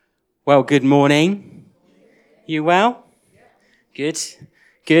Well, good morning. You well? Good.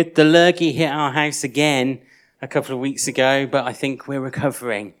 Good. The lurgy hit our house again a couple of weeks ago, but I think we're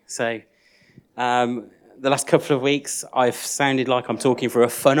recovering. So the last couple of weeks, I've sounded like I'm talking through a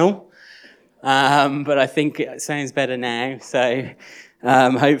funnel, but I think it sounds better now. So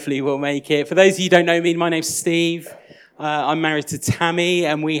hopefully we'll make it. For those of you who don't know me, my name's Steve. I'm married to Tammy,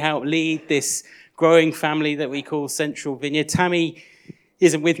 and we help lead this growing family that we call Central Vineyard. Tammy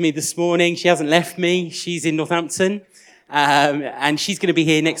isn't with me this morning. She hasn't left me. She's in Northampton. And she's going to be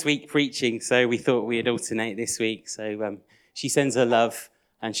here next week preaching. So we thought we'd alternate this week. So she sends her love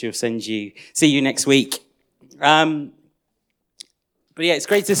and she'll see you next week. But yeah, it's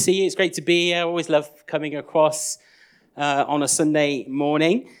great to see you. It's great to be here. I always love coming across on a Sunday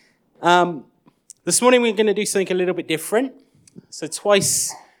morning. This morning we're going to do something a little bit different. So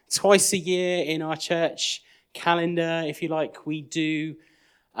twice a year in our church calendar, if you like, we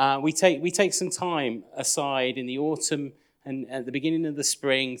take some time aside in the autumn and at the beginning of the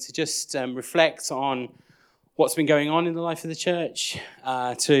spring to just reflect on what's been going on in the life of the church,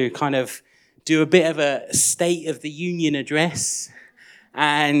 to kind of do a bit of a State of the Union address,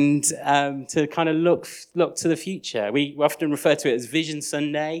 and to kind of look to the future. We often refer to it as Vision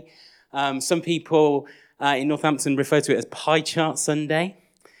Sunday. Some people in Northampton refer to it as Pie Chart Sunday.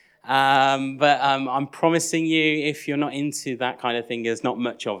 But I'm promising you, if you're not into that kind of thing, there's not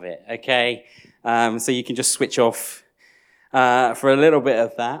much of it, okay? So you can just switch off for a little bit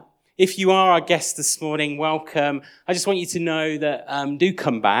of that. If you are our guest this morning, welcome. I just want you to know that do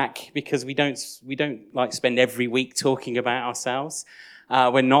come back, because we don't like spend every week talking about ourselves.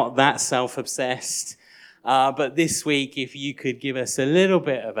 We're not that self-obsessed. But this week, if you could give us a little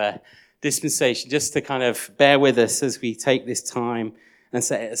bit of a dispensation, just to kind of bear with us as we take this time and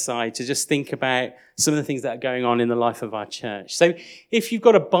set it aside to just think about some of the things that are going on in the life of our church. So if you've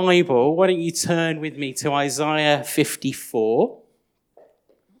got a Bible, why don't you turn with me to Isaiah 54.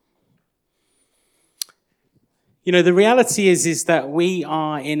 You know, the reality is that we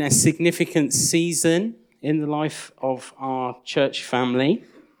are in a significant season in the life of our church family.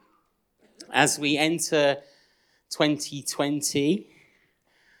 As we enter 2020,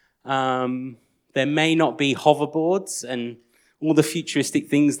 there may not be hoverboards and all the futuristic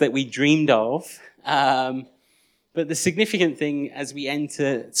things that we dreamed of. But the significant thing as we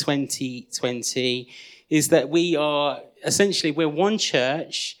enter 2020 is that we're one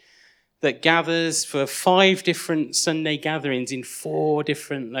church that gathers for 5 different Sunday gatherings in 4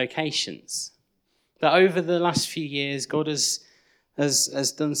 different locations. That over the last few years, God has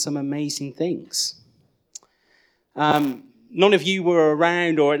done some amazing things. None of you were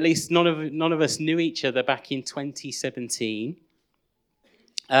around, or at least none of us knew each other back in 2017.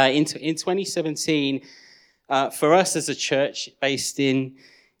 In 2017, for us as a church based in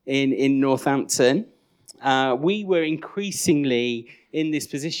Northampton, we were increasingly in this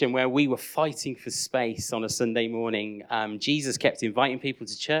position where we were fighting for space on a Sunday morning. Jesus kept inviting people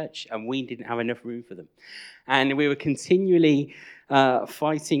to church, and we didn't have enough room for them. And we were continually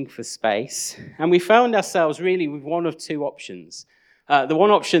fighting for space. And we found ourselves really with one of 2 options. The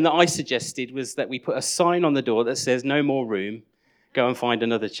one option that I suggested was that we put a sign on the door that says, "No more room. Go and find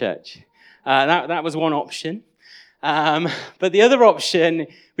another church." That was one option. But the other option,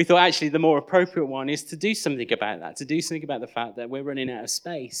 we thought actually the more appropriate one, is to do something about that, to do something about the fact that we're running out of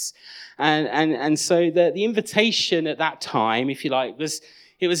space. And so the invitation at that time, if you like, was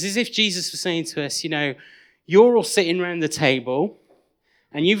as if Jesus was saying to us, you know, you're all sitting around the table,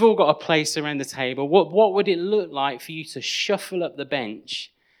 and you've all got a place around the table. What would it look like for you to shuffle up the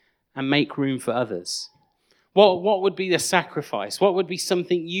bench and make room for others? What would be the sacrifice? What would be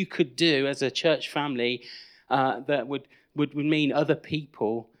something you could do as a church family that would mean other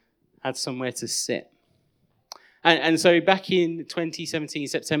people had somewhere to sit? And so back in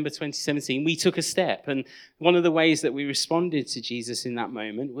September 2017, we took a step. And one of the ways that we responded to Jesus in that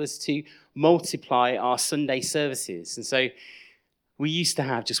moment was to multiply our Sunday services. And so we used to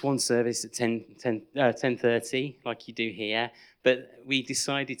have just one service at 10:30, like you do here. But we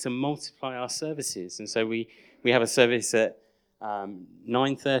decided to multiply our services. And so we have a service at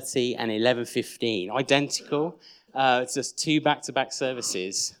 9:30 and 11:15, identical. It's just 2 back-to-back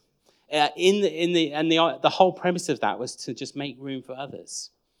services. The whole premise of that was to just make room for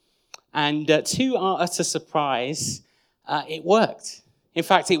others. And to our utter surprise, it worked. In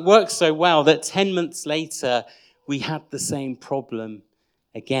fact, it worked so well that 10 months later, we had the same problem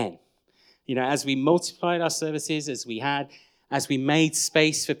again. You know, as we multiplied our services, as we made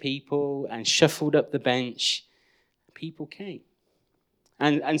space for people and shuffled up the bench, people came.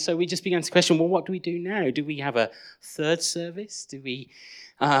 And so we just began to question, well, what do we do now? Do we have a third service? Do we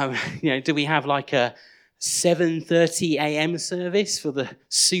Do we have like a 7:30 a.m. service for the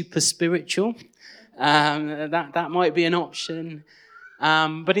super spiritual? That might be an option.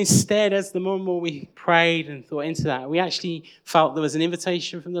 But instead, as the more and more we prayed and thought into that, we actually felt there was an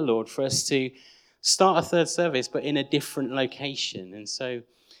invitation from the Lord for us to start a third service, but in a different location. And so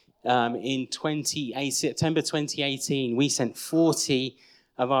in September 2018, we sent 40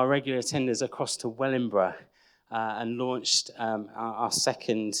 of our regular attenders across to Wellingborough and launched our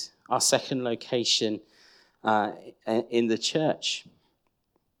second location in the church.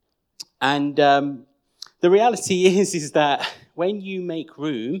 And the reality is that when you make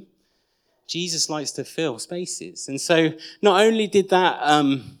room, Jesus likes to fill spaces. And so not only did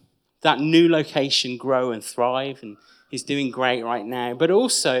that new location grow and thrive and is doing great right now, but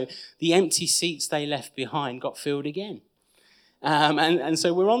also the empty seats they left behind got filled again. And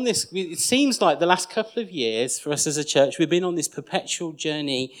so we're on this, it seems like the last couple of years for us as a church, we've been on this perpetual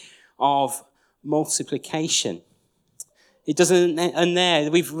journey of multiplication. It doesn't end there.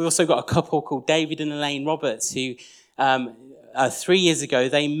 We've also got a couple called David and Elaine Roberts who 3 years ago,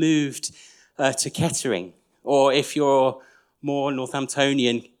 they moved to Kettering, or if you're more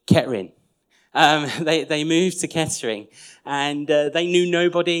Northamptonian, Kettering. They moved to Kettering, and they knew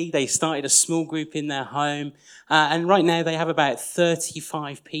nobody. They started a small group in their home, and right now they have about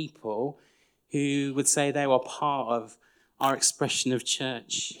 35 people who would say they were part of our expression of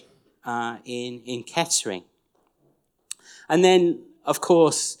church in Kettering. And then, of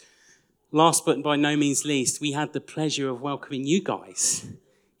course, last but by no means least, we had the pleasure of welcoming you guys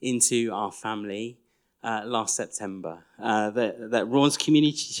into our family last September. That Raunds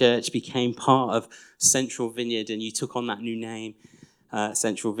Community Church became part of Central Vineyard, and you took on that new name,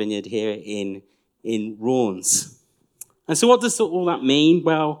 Central Vineyard, here in Raunds. And so what does all that mean?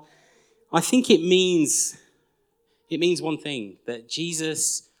 Well, I think it means one thing, that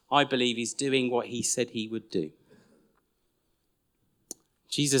Jesus, I believe, is doing what he said he would do.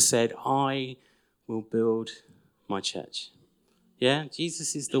 Jesus said, I will build my church. Yeah,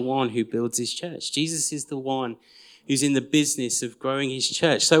 Jesus is the one who builds his church. Jesus is the one who's in the business of growing his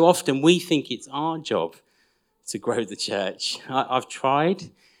church. So often we think it's our job to grow the church. I've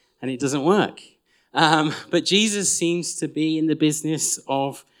tried and it doesn't work. But Jesus seems to be in the business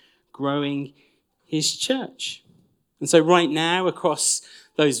of growing his church. And so right now, across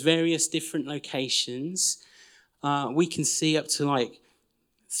those various different locations, we can see up to like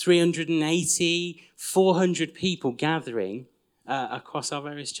 380, 400 people gathering across our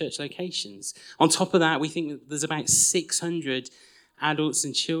various church locations. On top of that, we think that there's about 600 adults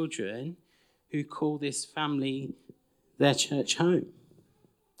and children who call this family their church home.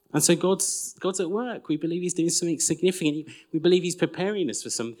 And so God's at work. We believe he's doing something significant. We believe he's preparing us for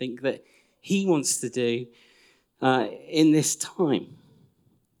something that he wants to do in this time.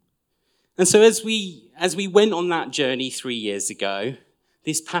 And so as we went on that journey 3 years ago,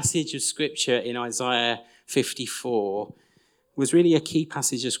 this passage of scripture in Isaiah 54 was really a key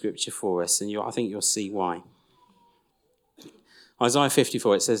passage of scripture for us, and I think you'll see why. Isaiah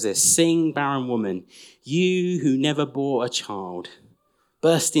 54, it says this: "Sing, barren woman, you who never bore a child.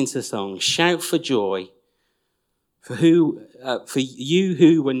 Burst into song, shout for joy, for you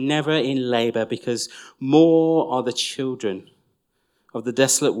who were never in labor, because more are the children of the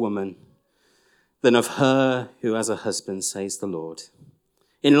desolate woman than of her who has a husband, says the Lord.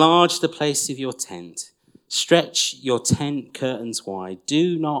 Enlarge the place of your tent. Stretch your tent curtains wide.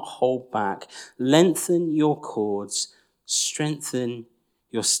 Do not hold back. Lengthen your cords. Strengthen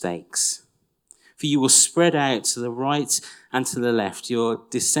your stakes. For you will spread out to the right and to the left. Your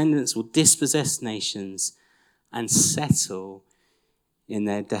descendants will dispossess nations and settle in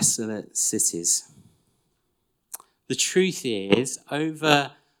their desolate cities." The truth is,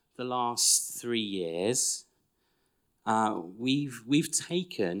 over the last 3 years, we've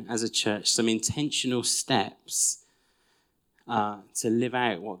taken as a church some intentional steps to live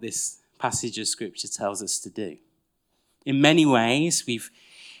out what this passage of scripture tells us to do. In many ways, we've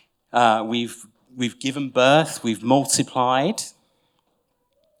given birth, we've multiplied,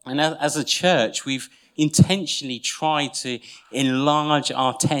 and as a church, we've intentionally tried to enlarge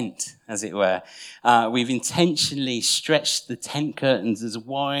our tent, as it were. We've intentionally stretched the tent curtains as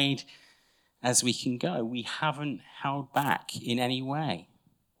wide as we can go. We haven't held back in any way.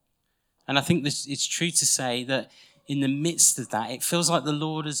 And I think it's true to say that in the midst of that, it feels like the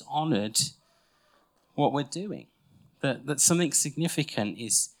Lord has honoured what we're doing, that something significant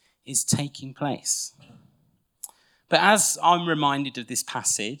is taking place. But as I'm reminded of this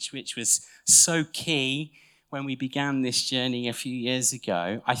passage, which was so key when we began this journey a few years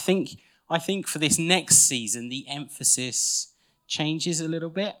ago, I think for this next season, the emphasis changes a little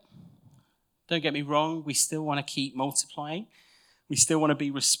bit. Don't get me wrong, we still want to keep multiplying. We still want to be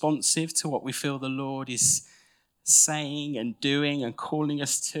responsive to what we feel the Lord is saying and doing and calling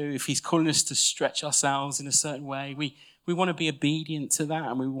us to. If he's calling us to stretch ourselves in a certain way, we want to be obedient to that,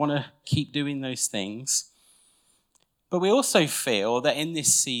 and we want to keep doing those things. But we also feel that in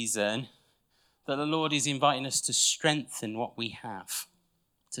this season, that the Lord is inviting us to strengthen what we have.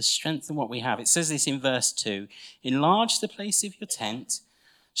 To strengthen what we have. It says this in verse 2. Enlarge the place of your tent.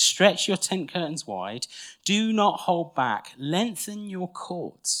 Stretch your tent curtains wide. Do not hold back. Lengthen your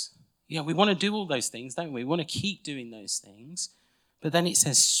cords. Yeah, we want to do all those things, don't we? We want to keep doing those things. But then it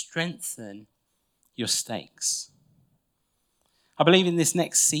says strengthen your stakes. I believe in this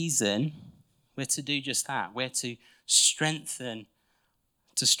next season, we're to do just that. We're to strengthen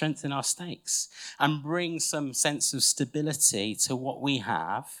our stakes and bring some sense of stability to what we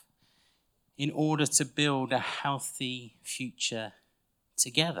have in order to build a healthy future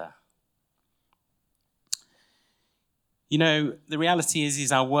together. You know, the reality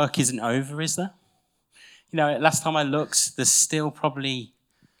is our work isn't over, is there? You know, last time I looked, there's still probably,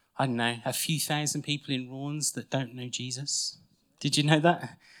 I don't know, a few thousand people in Raunds that don't know Jesus. Did you know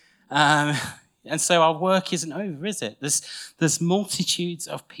that? And so our work isn't over, is it? There's multitudes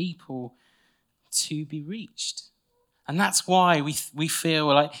of people to be reached. And that's why we feel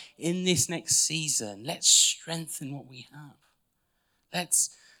like in this next season, let's strengthen what we have.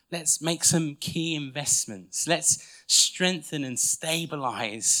 Let's make some key investments. Let's strengthen and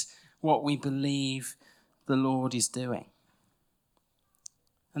stabilize what we believe the Lord is doing.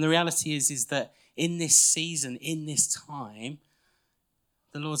 And the reality is that in this season, in this time,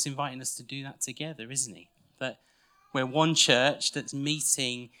 the Lord's inviting us to do that together, isn't he? That we're one church that's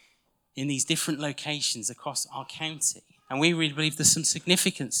meeting in these different locations across our county. And we really believe there's some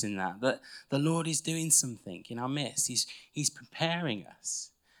significance in that the Lord is doing something in our midst. He's preparing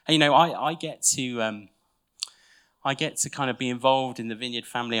us. And, you know, I get to kind of be involved in the Vineyard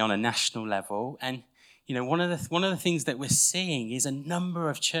family on a national level. And, you know, one of the things that we're seeing is a number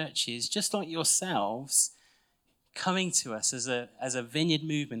of churches, just like yourselves, coming to us as a Vineyard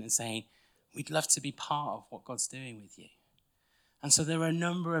movement and saying, we'd love to be part of what God's doing with you. And so there are a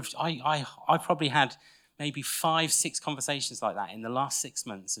number of, I probably had maybe 5-6 conversations like that in the last 6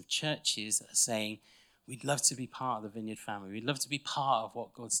 months of churches that are saying, we'd love to be part of the Vineyard family. We'd love to be part of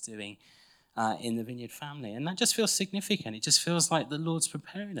what God's doing in the Vineyard family. And that just feels significant. It just feels like the Lord's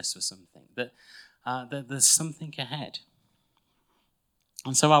preparing us for something, that there's something ahead.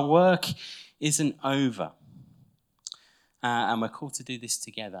 And so our work isn't over. And we're called to do this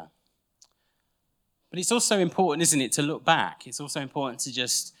together. But it's also important, isn't it, to look back. It's also important to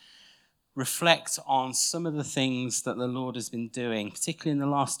just reflect on some of the things that the Lord has been doing, particularly in the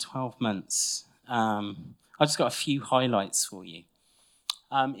last 12 months. I've just got a few highlights for you.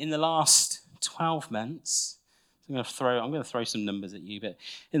 In the last 12 months, I'm going to throw some numbers at you, but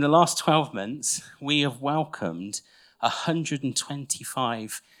in the last 12 months, we have welcomed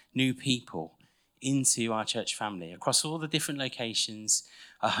 125 new people into our church family. Across all the different locations,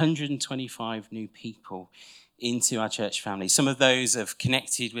 125 new people into our church family. Some of those have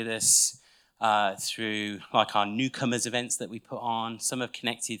connected with us through like our newcomers events that we put on. Some have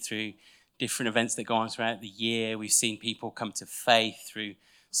connected through different events that go on throughout the year. We've seen people come to faith through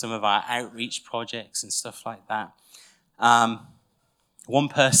some of our outreach projects and stuff like that. One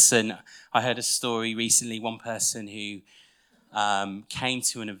person, I heard a story recently, one person who came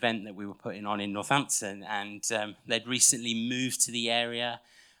to an event that we were putting on in Northampton, and they'd recently moved to the area.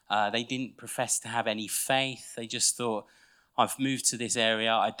 They didn't profess to have any faith. They just thought, I've moved to this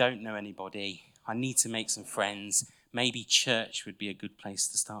area, I don't know anybody, I need to make some friends. Maybe church would be a good place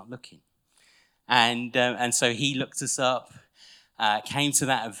to start looking. And so he looked us up, came to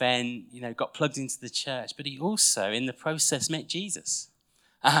that event, you know, got plugged into the church, but he also, in the process, met Jesus.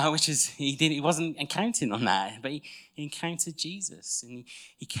 Which is, he wasn't counting on that, but he encountered Jesus and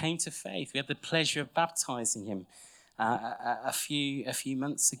he came to faith. We had the pleasure of baptizing him a few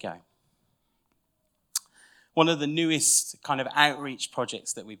months ago. One of the newest kind of outreach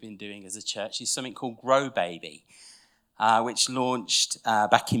projects that we've been doing as a church is something called Grow Baby, which launched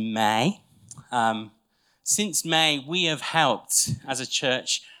back in May. Since May, we have helped as a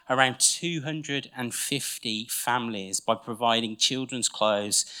church around 250 families by providing children's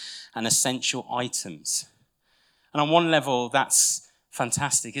clothes and essential items. And on one level, that's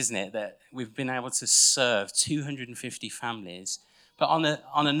fantastic, isn't it? That we've been able to serve 250 families. But on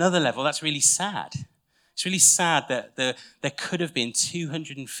another level, that's really sad. It's really sad that there could have been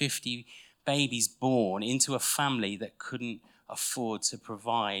 250 babies born into a family that couldn't afford to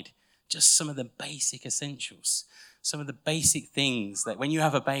provide just some of the basic essentials. some of the basic things that when you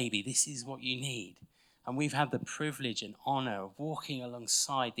have a baby, this is what you need. And we've had the privilege and honor of walking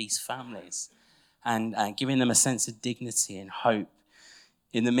alongside these families and giving them a sense of dignity and hope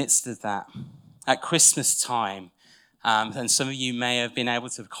in the midst of that. At Christmas time, and some of you may have been able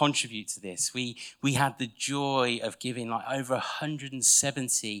to contribute to this, we had the joy of giving like over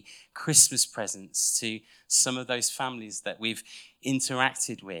 170 Christmas presents to some of those families that we've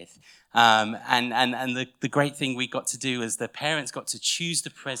interacted with. And the great thing we got to do is the parents got to choose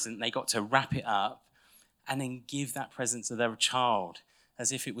the present, they got to wrap it up, and then give that present to their child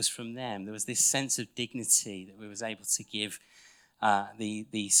as if it was from them. There was this sense of dignity that we was able to give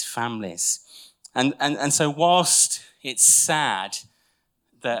these families. And so whilst it's sad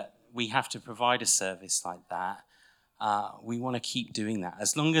that we have to provide a service like that, we want to keep doing that.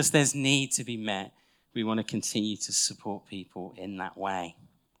 As long as there's need to be met, we want to continue to support people in that way.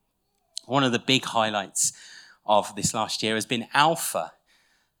 One of the big highlights of this last year has been Alpha.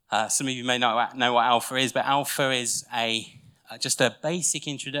 Some of you may not know what Alpha is, but Alpha is just a basic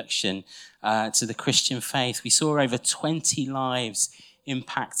introduction to the Christian faith. We saw over 20 lives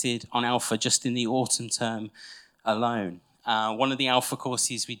impacted on Alpha just in the autumn term alone. One of the Alpha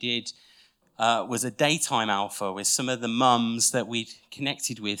courses we did was a daytime Alpha with some of the mums that we'd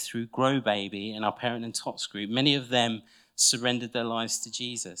connected with through Grow Baby and our Parent and Tots group. Many of them surrendered their lives to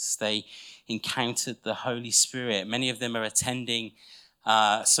Jesus. They encountered the Holy Spirit. Many of them are attending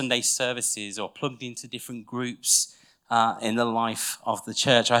Sunday services or plugged into different groups in the life of the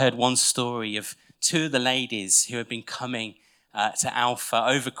church. I heard one story of two of the ladies who had been coming to Alpha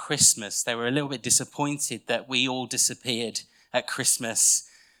over Christmas. They were a little bit disappointed that we all disappeared at Christmas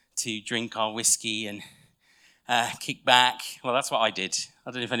to drink our whiskey and kick back. Well, that's what I did.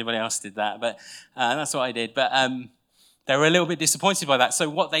 I don't know if anybody else did that, but that's what I did. But they were a little bit disappointed by that. So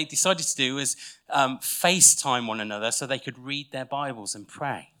what they decided to do was FaceTime one another so they could read their Bibles and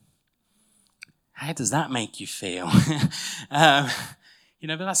pray. How does that make you feel?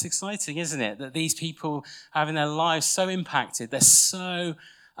 But that's exciting, isn't it? That these people are having their lives so impacted, they're so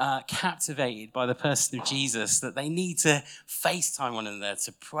captivated by the person of Jesus that they need to FaceTime one another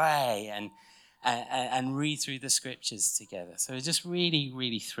to pray and read through the scriptures together. So we're just really,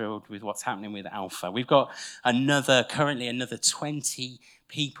 really thrilled with what's happening with Alpha. We've got currently another 20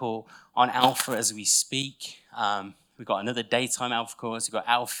 people on Alpha as we speak. We've got another daytime Alpha course. We've got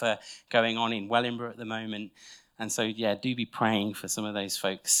Alpha going on in Wellingborough at the moment. And so, do be praying for some of those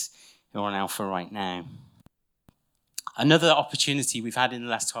folks who are on Alpha right now. Another opportunity we've had in the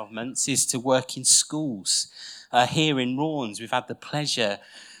last 12 months is to work in schools. Here in Raunds, we've had the pleasure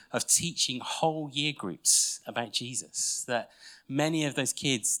of teaching whole year groups about Jesus. That many of those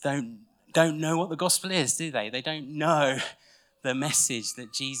kids don't know what the gospel is, do they? They don't know the message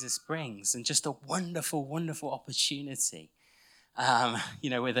that Jesus brings. And just a wonderful, wonderful opportunity,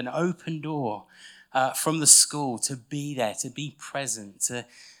 with an open door from the school to be there, to be present, to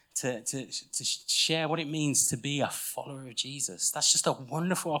share what it means to be a follower of Jesus. That's just a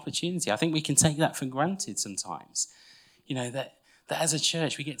wonderful opportunity. I think we can take that for granted sometimes. That as a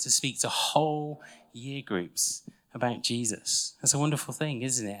church we get to speak to whole year groups about Jesus. That's a wonderful thing,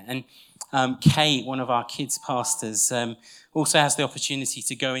 isn't it? And Kate, one of our kids pastors, also has the opportunity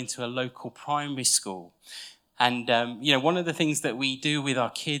to go into a local primary school. And, one of the things that we do with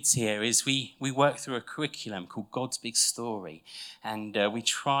our kids here is we work through a curriculum called God's Big Story. And we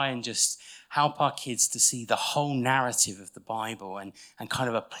try and just help our kids to see the whole narrative of the Bible and kind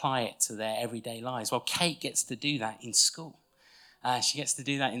of apply it to their everyday lives. Well, Kate gets to do that in school. She gets to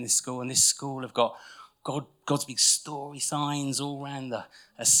do that in this school. And this school have got God's Big Story signs all around the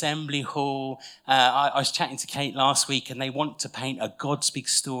assembly hall. I was chatting to Kate last week, and they want to paint a God's Big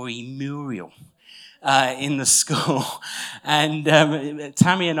Story mural in the school. And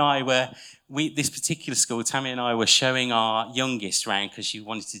Tammy and I this particular school, Tammy and I were showing our youngest around because she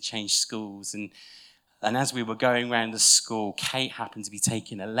wanted to change schools. And as we were going around the school, Kate happened to be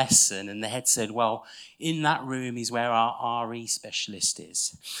taking a lesson, and the head said, well, in that room is where our RE specialist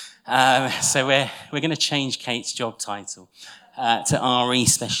is. So we're going to change Kate's job title to RE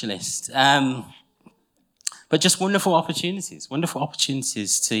specialist. But just wonderful opportunities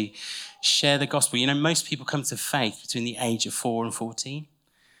to share the gospel. Most people come to faith between the age of 4 and 14.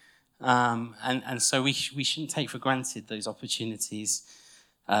 And so we shouldn't take for granted those opportunities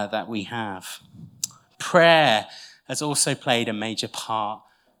that we have. Prayer has also played a major part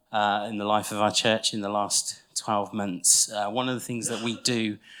in the life of our church in the last 12 months. One of the things that we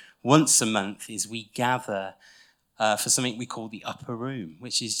do once a month is we gather for something we call the upper room,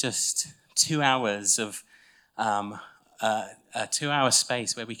 which is just 2 hours of a 2-hour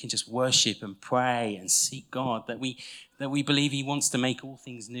space where we can just worship and pray and seek God, that we believe he wants to make all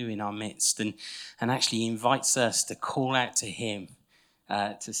things new in our midst, and actually invites us to call out to him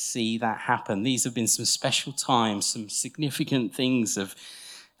to see that happen. These have been some special times, some significant things have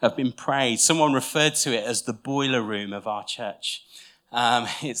been prayed. Someone referred to it as the boiler room of our church.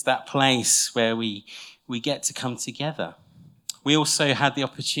 It's that place where we get to come together. We also had the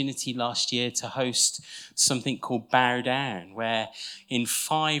opportunity last year to host something called Bow Down, where in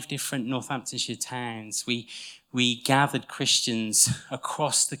 5 different Northamptonshire towns, we gathered Christians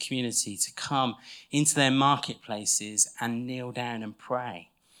across the community to come into their marketplaces and kneel down and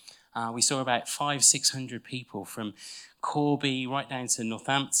pray. We saw about 500-600 people from Corby right down to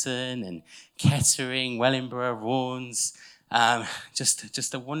Northampton and Kettering, Wellingborough, Raunds.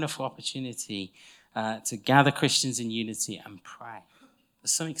 Just a wonderful opportunity to gather Christians in unity and pray.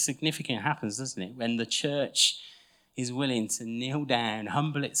 Something significant happens, doesn't it? When the church is willing to kneel down,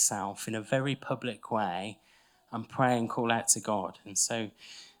 humble itself in a very public way and pray and call out to God. And so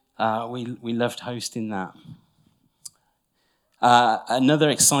we loved hosting that. Another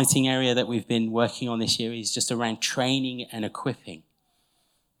exciting area that we've been working on this year is just around training and equipping.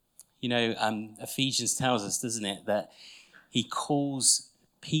 You know, Ephesians tells us, doesn't it, that he calls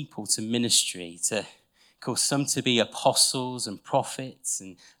people to ministry, to call some to be apostles and prophets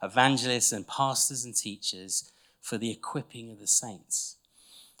and evangelists and pastors and teachers for the equipping of the saints.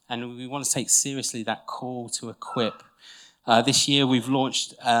 And we want to take seriously that call to equip. This year we've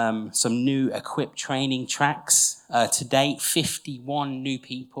launched some new equip training tracks. To date, 51 new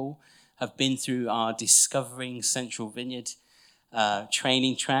people have been through our Discovering Central Vineyard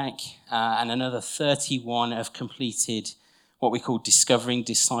training track, and another 31 have completed what we call Discovering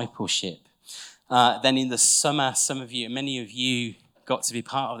Discipleship. Then in the summer, many of you got to be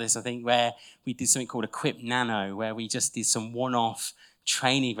part of this, I think, where we did something called Equip Nano, where we just did some one-off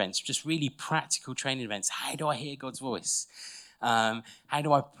training events, just really practical training events. How do I hear God's voice? How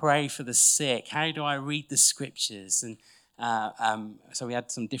do I pray for the sick? How do I read the scriptures? And so we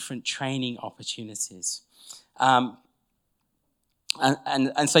had some different training opportunities. And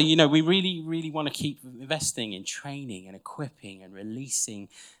so, you know, we really, really want to keep investing in training and equipping and releasing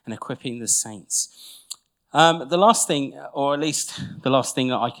and equipping the saints. The last thing, or at least the last thing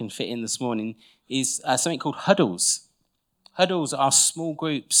that I can fit in this morning, is something called huddles. Huddles are small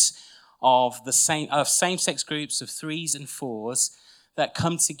groups of same-sex groups of 3s and 4s that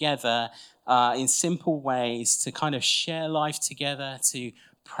come together in simple ways to kind of share life together, to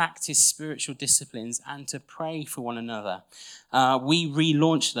practice spiritual disciplines, and to pray for one another. We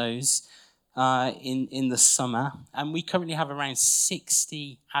relaunched those in the summer, and we currently have around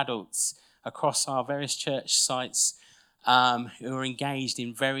 60 adults across our various church sites who are engaged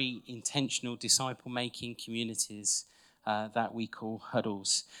in very intentional disciple-making communities that we call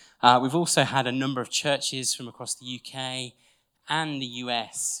huddles. We've also had a number of churches from across the UK and the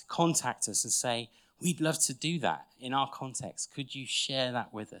US contact us and say, we'd love to do that in our context. Could you share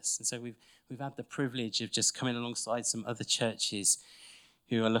that with us? And so we've had the privilege of just coming alongside some other churches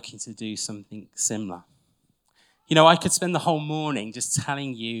who are looking to do something similar. You know, I could spend the whole morning just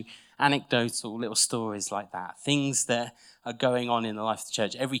telling you anecdotal little stories like that, things that are going on in the life of the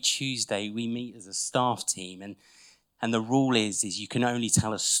church. Every Tuesday we meet as a staff team, and the rule is you can only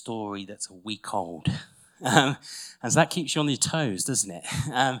tell a story that's a week old. And so that keeps you on your toes, doesn't it?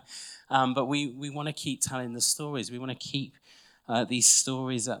 But we want to keep telling the stories. We want to keep these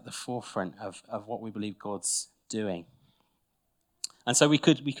stories at the forefront of what we believe God's doing. And so we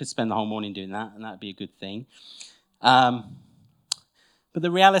could spend the whole morning doing that, and that'd be a good thing. But the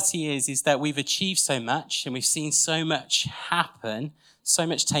reality is that we've achieved so much, and we've seen so much happen, so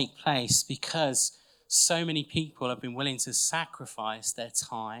much take place, because so many people have been willing to sacrifice their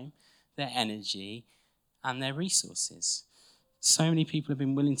time, their energy, and their resources. So many people have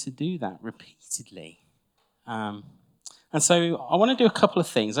been willing to do that repeatedly. And so I want to do a couple of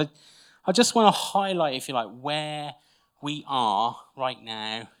things. I just want to highlight, if you like, where we are right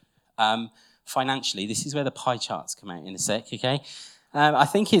now financially. This is where the pie charts come out in a sec, okay? I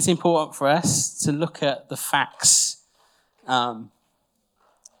think it's important for us to look at the facts.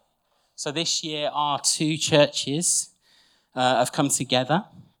 So this year, our 2 churches have come together.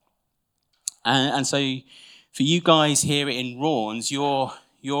 And so for you guys here in Raunds,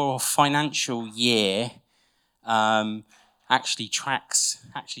 your financial year actually tracks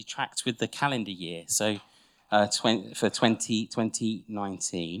with the calendar year. So for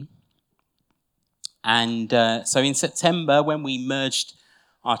 2019. And so in September, when we merged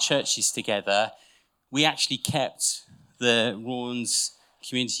our churches together, we actually kept the Raunds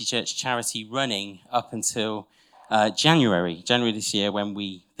Community Church charity running up until January this year, when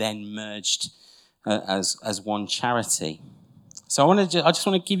we then merged as one charity. So I just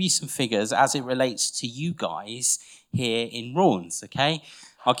want to give you some figures as it relates to you guys here in Raunds, okay?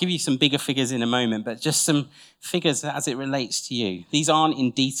 I'll give you some bigger figures in a moment, but just some figures as it relates to you. These aren't in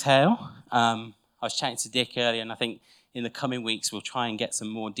detail. I was chatting to Dick earlier, and I think in the coming weeks we'll try and get some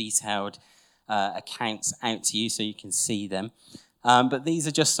more detailed accounts out to you so you can see them. But these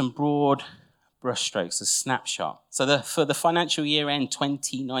are just some broad brushstrokes, a snapshot. So for the financial year end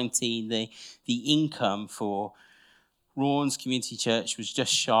 2019, the income for Raunds Community Church was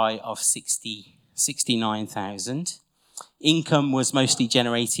just shy of 69,000. Income was mostly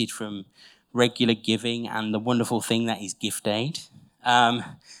generated from regular giving and the wonderful thing that is gift aid.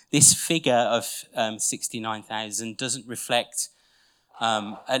 This figure of 69,000 doesn't reflect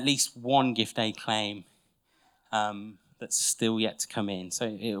at least one gift aid claim that's still yet to come in.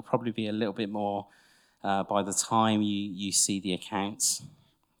 So it'll probably be a little bit more by the time you see the accounts.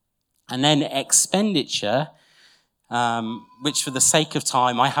 And then expenditure, which for the sake of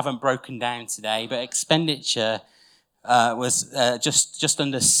time I haven't broken down today, but expenditure was just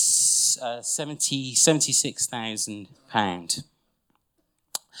under £76,000.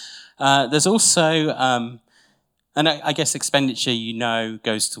 There's also, and I guess expenditure,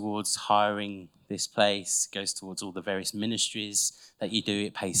 goes towards hiring this place, goes towards all the various ministries that you do,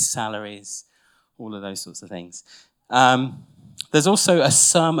 it pays salaries, all of those sorts of things. There's also a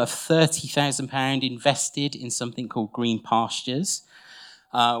sum of £30,000 invested in something called Green Pastures.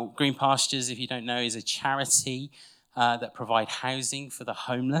 Green Pastures, if you don't know, is a charity that provide housing for the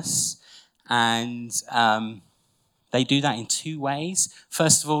homeless. And they do that in two ways.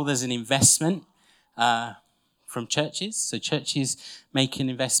 First of all, there's an investment from churches. So churches make an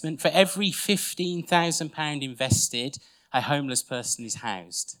investment. For every £15,000 invested, a homeless person is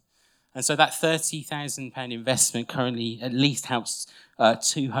housed. And so that £30,000 investment currently at least helps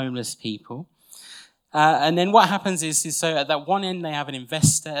 2 homeless people. And then what happens is so at that one end they have an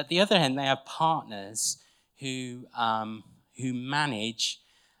investor, at the other end they have partners who manage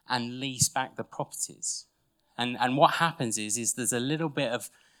and lease back the properties. And what happens is there's a little bit of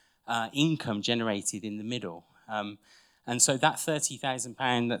income generated in the middle. And so that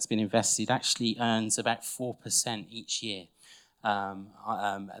 £30,000 that's been invested actually earns about 4% each year.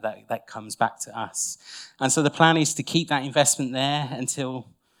 That comes back to us. And so the plan is to keep that investment there until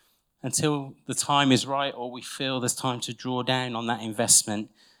the time is right, or we feel there's time to draw down on that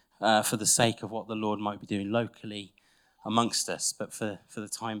investment for the sake of what the Lord might be doing locally amongst us. But for the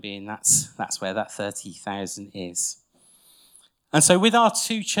time being, that's where that 30,000 is. And so with our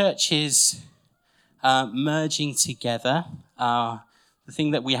 2 churches merging together, the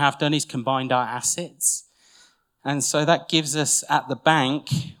thing that we have done is combined our assets. And so that gives us at the bank,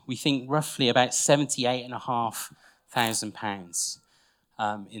 we think roughly about £78,500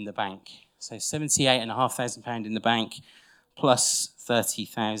 in the bank. So £78,500 in the bank plus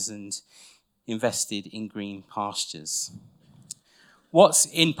 30,000 invested in Green Pastures. What's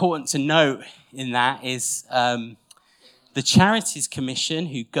important to note in that is the Charities Commission,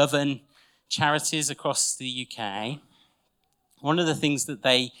 who govern charities across the UK, one of the things that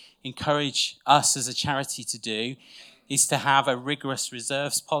they encourage us as a charity to do is to have a rigorous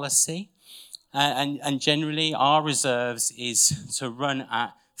reserves policy. And generally, our reserves is to run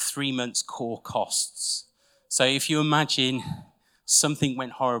at 3 months' core costs. So if you imagine something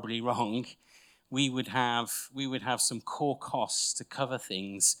went horribly wrong, we would have some core costs to cover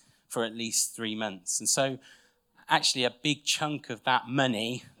things for at least 3 months. And so actually a big chunk of that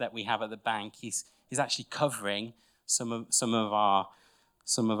money that we have at the bank is actually covering some of our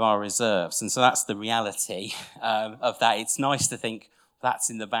reserves. And so that's the reality of that. It's nice to think that's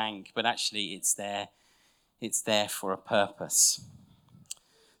in the bank, but actually it's there for a purpose.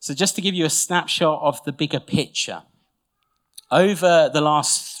 So just to give you a snapshot of the bigger picture, over the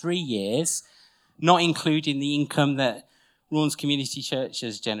last 3 years, not including the income that Raunds Community Church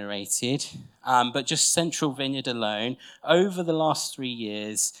has generated, but just Central Vineyard alone, over the last 3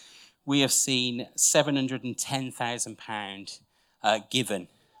 years, we have seen £710,000 given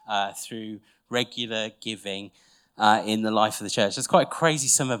through regular giving in the life of the church. That's quite a crazy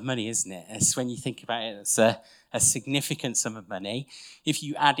sum of money, isn't it? It's when you think about it, it's a significant sum of money. If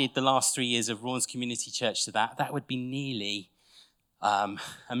you added the last 3 years of Raunds Community Church to that would be nearly £1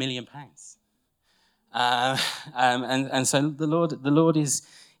 million. And so the Lord is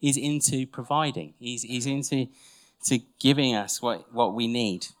into providing. He's into giving us what we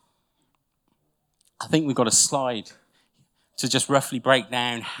need. I think we've got a slide to just roughly break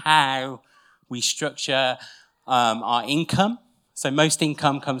down how we structure our income. So most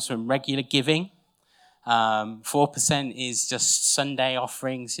income comes from regular giving. 4% is just Sunday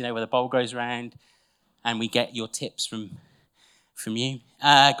offerings, where the bowl goes around and we get your tips from you.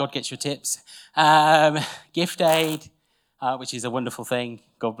 God gets your tips. Gift aid, which is a wonderful thing.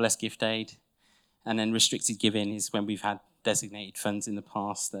 God bless gift aid. And then restricted giving is when we've had designated funds in the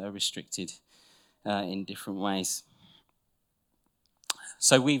past that are restricted in different ways.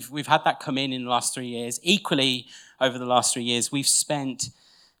 So we've had that come in the last 3 years. Equally, over the last 3 years, we've spent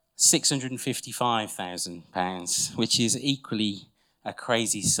 £655,000, which is equally a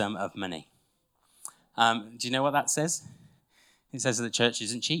crazy sum of money. Do you know what that says? It says that the church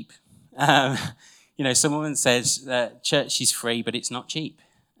isn't cheap. Someone says that church is free, but it's not cheap.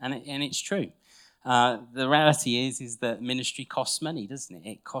 And it's true. The reality is that ministry costs money, doesn't it?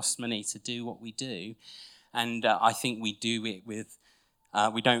 It costs money to do what we do. And I think we do it with,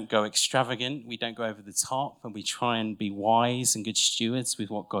 we don't go extravagant, we don't go over the top, and we try and be wise and good stewards with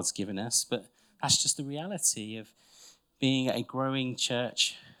what God's given us. But that's just the reality of being a growing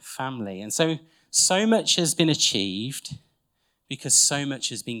church family. And so much has been achieved because so much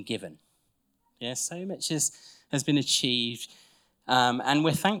has been given. Yeah, so much has been achieved. And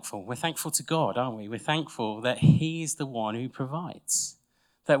we're thankful. We're thankful to God, aren't we? We're thankful that he is the one who provides.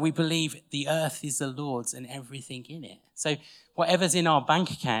 That we believe the earth is the Lord's and everything in it. So whatever's in our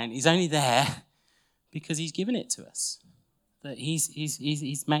bank account is only there because he's given it to us. That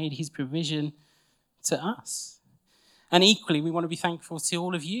he's made his provision to us. And equally, we want to be thankful to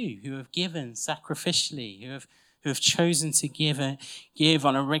all of you who have given sacrificially, who have chosen to give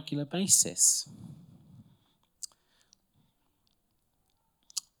on a regular basis.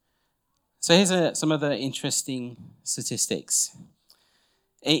 So here's some other interesting statistics.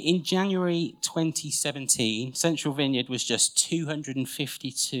 In January 2017, Central Vineyard was just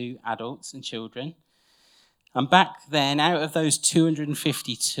 252 adults and children. And back then, out of those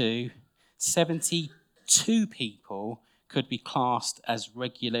 252, 72 people could be classed as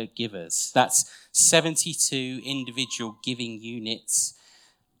regular givers. That's 72 individual giving units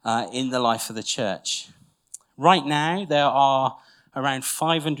in the life of the church. Right now, there are around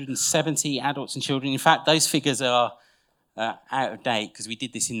 570 adults and children. In fact, those figures are out of date because we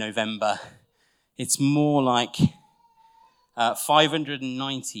did this in November. It's more like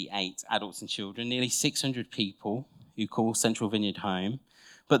 598 adults and children, nearly 600 people who call Central Vineyard home.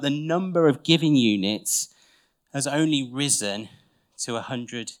 But the number of giving units has only risen to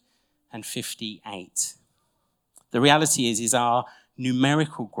 158. The reality is our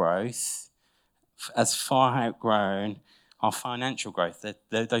numerical growth has far outgrown our financial growth.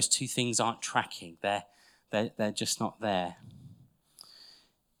 Those two things aren't tracking. They're just not there.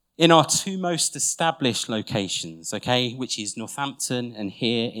 In our two most established locations, okay, which is Northampton and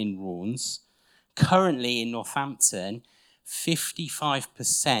here in Raunds, currently in Northampton,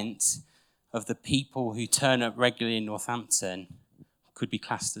 55% of the people who turn up regularly in Northampton could be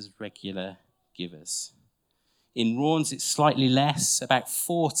classed as regular givers. In Raunds, it's slightly less, about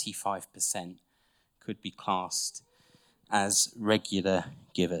 45% could be classed as regular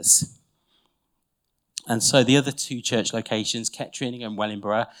givers. And so the other two church locations, Kettering and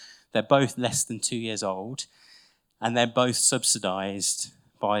Wellingborough, they're both less than 2 years old, and they're both subsidised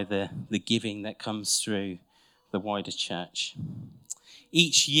by the giving that comes through the wider church.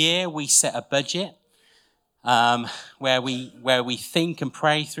 Each year we set a budget where we think and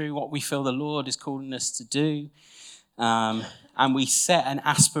pray through what we feel the Lord is calling us to do, and we set an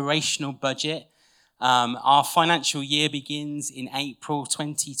aspirational budget. Our financial year begins in April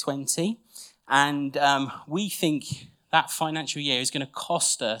 2020, and we think that financial year is going to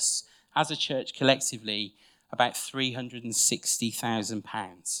cost us, as a church collectively, about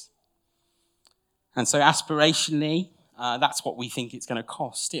 £360,000. And so aspirationally, that's what we think it's going to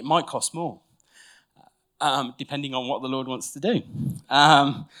cost. It might cost more, depending on what the Lord wants to do.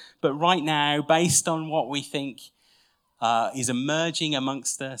 But right now, based on what we think is emerging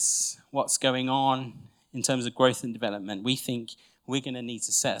amongst us, what's going on in terms of growth and development, we think we're going to need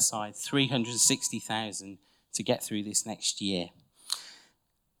to set aside $360,000 to get through this next year.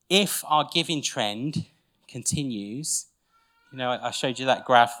 If our giving trend continues, I showed you that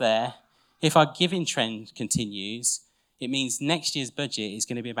graph there. If our giving trend continues, it means next year's budget is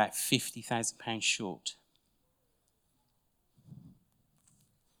going to be about £50,000 short.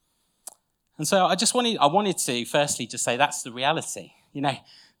 And so I wanted to firstly just say that's the reality.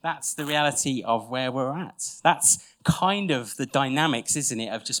 That's the reality of where we're at. That's kind of the dynamics, isn't it,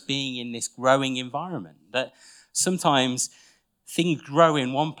 of just being in this growing environment. That sometimes things grow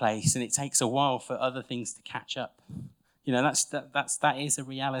in one place and it takes a while for other things to catch up. That is a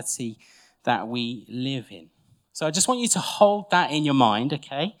reality that we live in. So I just want you to hold that in your mind,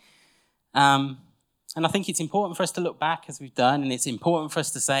 okay? And I think it's important for us to look back as we've done, and it's important for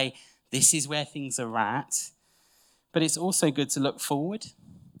us to say, this is where things are at. But it's also good to look forward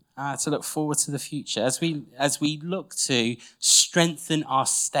to the future as we look to strengthen our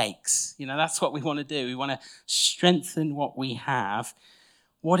stakes. That's what we want to do. We want to strengthen what we have.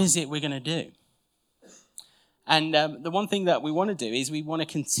 What is it we're going to do? And the one thing that we want to do is we want to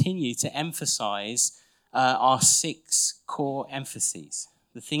continue to emphasize our 6 core emphases,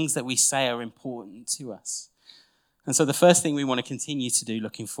 the things that we say are important to us. And so the first thing we want to continue to do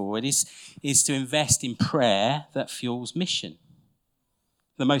looking forward is to invest in prayer that fuels mission.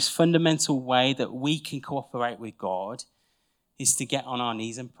 The most fundamental way that we can cooperate with God is to get on our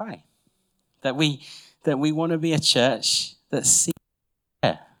knees and pray. That we want to be a church that seeks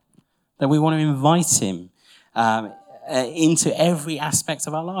prayer. That we want to invite him into every aspect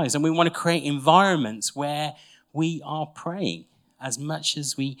of our lives. And we want to create environments where we are praying as much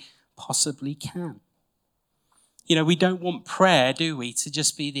as we possibly can. We don't want prayer, do we, to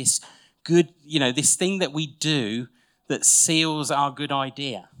just be this good, this thing that we do that seals our good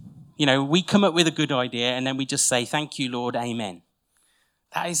idea. We come up with a good idea and then we just say, thank you, Lord, amen.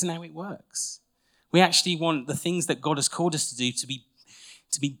 That isn't how it works. We actually want the things that God has called us to do to be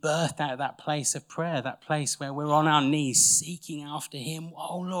birthed out of that place of prayer, that place where we're on our knees seeking after him.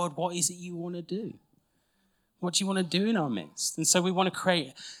 Oh, Lord, what is it you want to do? What do you want to do in our midst? And so we want to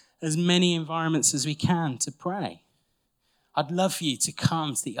create as many environments as we can to pray. I'd love for you to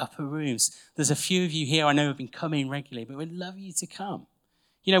come to the upper rooms. There's a few of you here I know have been coming regularly, but we'd love you to come.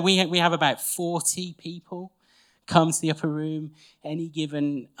 We have about 40 people come to the upper room any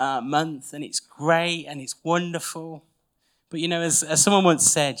given month, and it's great and it's wonderful. But as someone once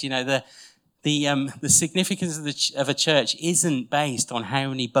said, the significance of a church isn't based on how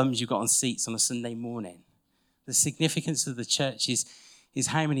many bums you got on seats on a Sunday morning. The significance of the church is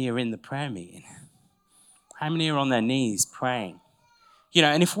how many are in the prayer meeting. How many are on their knees praying?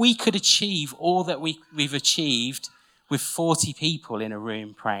 And if we could achieve all that we've achieved with 40 people in a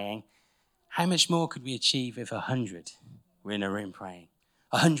room praying, how much more could we achieve if 100 were in a room praying?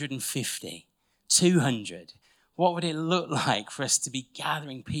 150, 200. What would it look like for us to be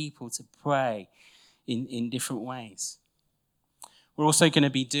gathering people to pray in different ways? We're also going to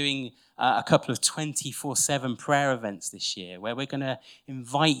be doing a couple of 24/7 prayer events this year where we're going to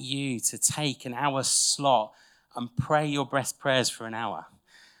invite you to take an hour slot and pray your best prayers for an hour.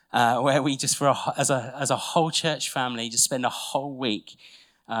 Where we just, as a whole church family, just spend a whole week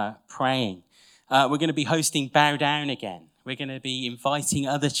praying. We're going to be hosting Bow Down again. We're going to be inviting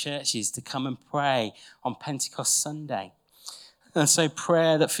other churches to come and pray on Pentecost Sunday. And so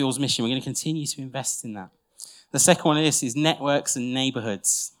prayer that fuels mission, we're going to continue to invest in that. The second one is networks and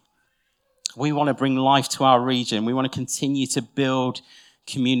neighborhoods. We want to bring life to our region. We want to continue to build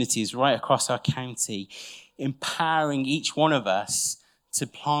communities right across our county, empowering each one of us to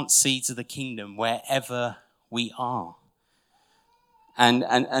plant seeds of the kingdom wherever we are.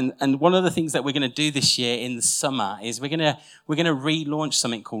 And one of the things that we're going to do this year in the summer is we're going to relaunch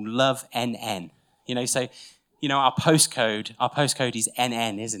something called Love NN. Our postcode is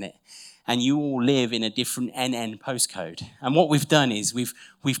NN, isn't it? And you all live in a different NN postcode. And what we've done is we've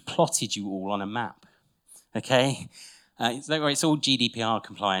plotted you all on a map. Okay? Don't worry, it's all GDPR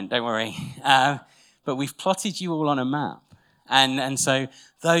compliant, don't worry. But we've plotted you all on a map. And so,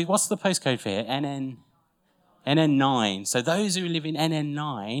 what's the postcode for here? NN9. So those who live in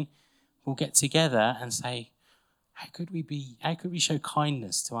NN9 will get together and say, how could we show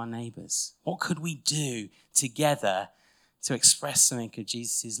kindness to our neighbours? What could we do together to express something of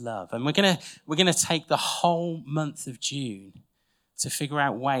Jesus' love? And we're gonna take the whole month of June to figure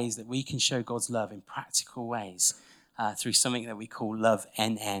out ways that we can show God's love in practical ways through something that we call Love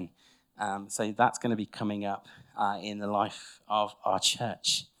NN. So that's going to be coming up in the life of our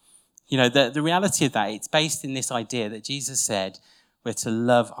church. The reality of that, it's based in this idea that Jesus said we're to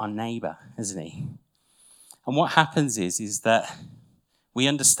love our neighbour, isn't he? And what happens is that we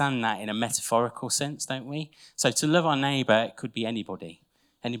understand that in a metaphorical sense, don't we? So to love our neighbour, it could be anybody.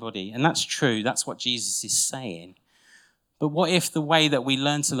 And that's true. That's what Jesus is saying. But what if the way that we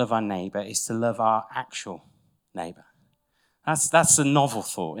learn to love our neighbour is to love our actual neighbour? That's a novel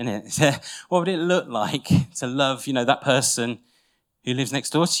thought, isn't it? What would it look like to love, that person who lives next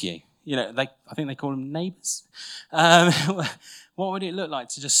door to you? I think they call them neighbours. What would it look like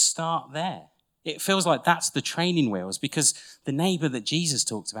to just start there? It feels like that's the training wheels, because the neighbour that Jesus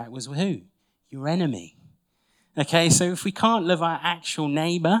talked about was who? Your enemy. Okay, so if we can't love our actual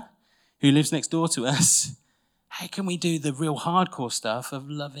neighbour who lives next door to us, how can we do the real hardcore stuff of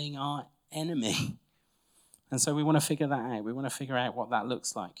loving our enemy? And so we want to figure that out. We want to figure out what that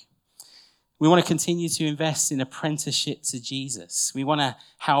looks like. We want to continue to invest in apprenticeship to Jesus. We want to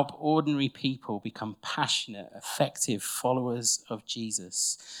help ordinary people become passionate, effective followers of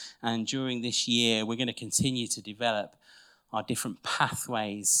Jesus. And during this year, we're going to continue to develop our different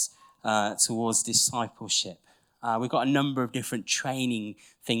pathways towards discipleship. We've got a number of different training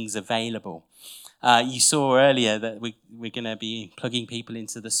things available. You saw earlier that we're going to be plugging people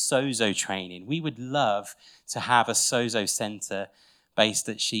into the Sozo training. We would love to have a Sozo centre based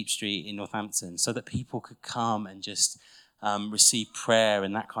at Sheep Street in Northampton so that people could come and just receive prayer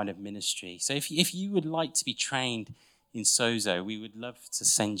and that kind of ministry. So if you would like to be trained in Sozo, we would love to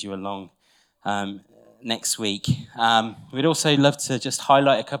send you along next week. We'd also love to just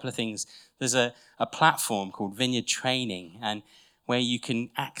highlight a couple of things. There's a platform called Vineyard Training, and where you can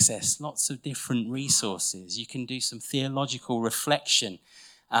access lots of different resources. You can do some theological reflection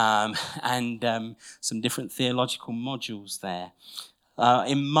and some different theological modules there.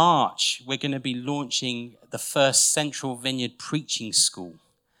 In March, we're going to be launching the first Central Vineyard Preaching School.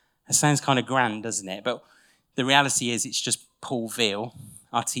 That sounds kind of grand, doesn't it? But the reality is it's just Paul Veal,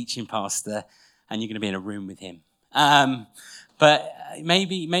 our teaching pastor, and you're going to be in a room with him. But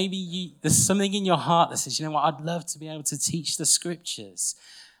maybe there's something in your heart that says, you know what, I'd love to be able to teach the scriptures.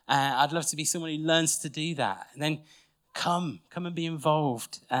 I'd love to be someone who learns to do that. And then come and be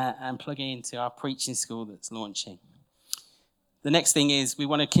involved and plug into our preaching school that's launching. The next thing is we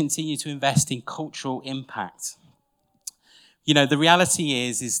want to continue to invest in cultural impact. You know, the reality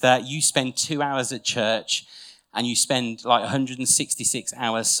is that you spend 2 hours at church and you spend like 166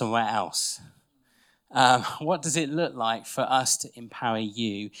 hours somewhere else. What does it look like for us to empower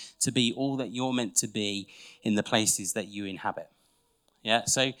you to be all that you're meant to be in the places that you inhabit? Yeah,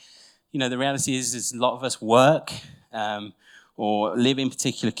 so, you know, the reality is a lot of us work or live in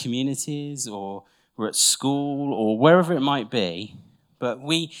particular communities, or we're at school or wherever it might be. But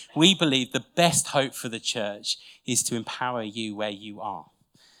we believe the best hope for the church is to empower you where you are.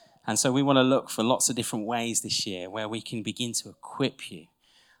 And so we want to look for lots of different ways this year where we can begin to equip you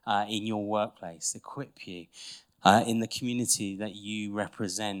in your workplace, equip you in the community that you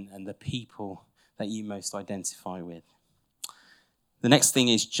represent and the people that you most identify with. The next thing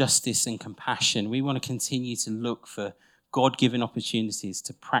is justice and compassion. We want to continue to look for God-given opportunities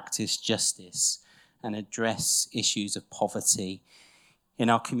to practice justice and address issues of poverty in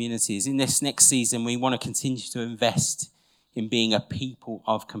our communities. In this next season, we want to continue to invest in being a people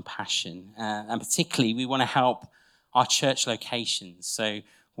of compassion. And particularly, we want to help our church locations. So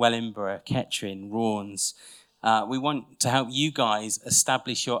Wellingborough, Kettering, Raunds. We want to help you guys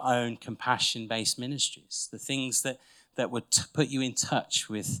establish your own compassion-based ministries, the things that would put you in touch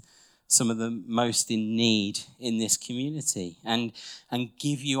with some of the most in need in this community and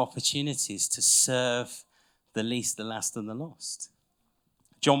give you opportunities to serve the least, the last, and the lost.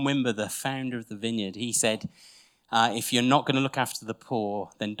 John Wimber, the founder of the Vineyard, he said, if you're not going to look after the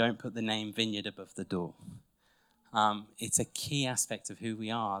poor, then don't put the name Vineyard above the door. It's a key aspect of who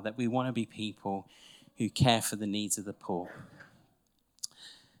we are, that we want to be people who care for the needs of the poor.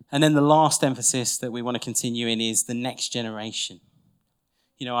 And then the last emphasis that we want to continue in is the next generation.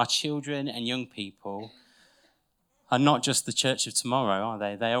 You know, our children and young people are not just the church of tomorrow, are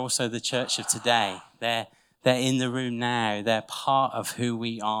they? They're also the church of today. They're in the room now. They're part of who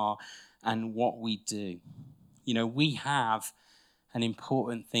we are and what we do. You know, we have an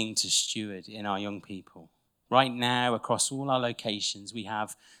important thing to steward in our young people. Right now, across all our locations, we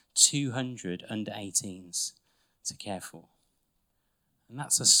have 200 under 18s to care for. And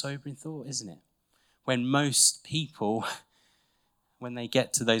that's a sobering thought, isn't it? When most people, when they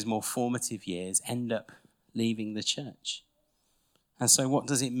get to those more formative years, end up leaving the church. And so what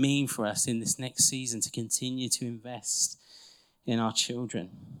does it mean for us in this next season to continue to invest in our children?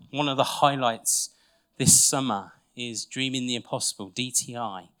 One of the highlights this summer is Dreaming the Impossible,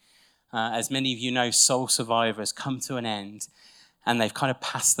 DTI. As many of you know, Soul Survivor has come to an end, and they've kind of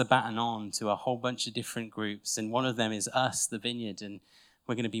passed the baton on to a whole bunch of different groups. And one of them is us, the Vineyard, and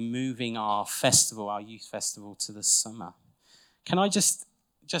we're going to be moving our festival, our youth festival, to the summer. Can I just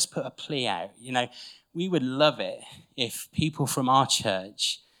put a plea out? You know, we would love it if people from our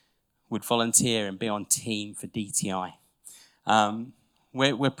church would volunteer and be on team for DTI.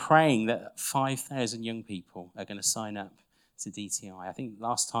 We're praying that 5,000 young people are going to sign up to DTI. I think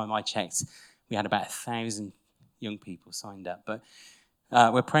last time I checked, we had about 1,000 young people signed up. But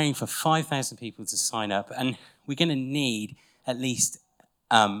we're praying for 5,000 people to sign up, and we're going to need at least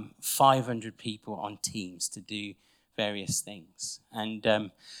 500 people on teams to do various things. And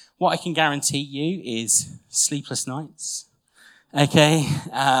what I can guarantee you is sleepless nights, okay,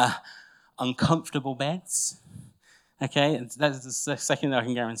 uncomfortable beds, Okay, and that's the second that I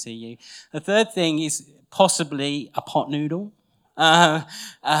can guarantee you. The third thing is possibly a pot noodle. Uh,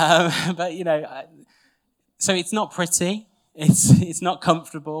 but, so it's not pretty. It's not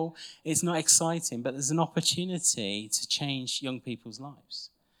comfortable. It's not exciting. But there's an opportunity to change young people's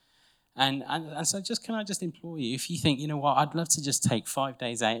lives. And so can I just implore you, if you think, you know what, I'd love to just take 5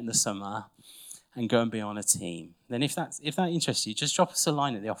 days out in the summer and go and be on a team, then if that interests you, just drop us a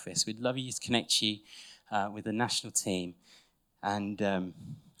line at the office. We'd love you to connect you with the national team and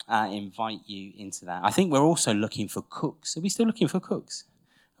invite you into that. I think we're also looking for cooks. Are we still looking for cooks?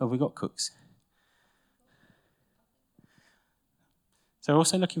 Have we got cooks? So we're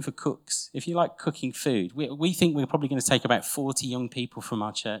also looking for cooks. If you like cooking food, we think we're probably going to take about 40 young people from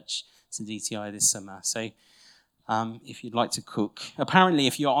our church to DTI this summer. So if you'd like to cook, apparently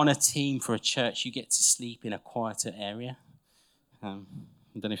if you're on a team for a church, you get to sleep in a quieter area. I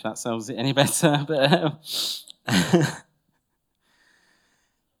don't know if that sells it any better, but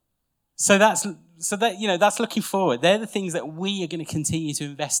so that's looking forward. They're the things that we are going to continue to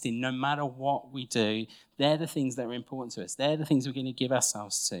invest in, no matter what we do. They're the things that are important to us. They're the things we're going to give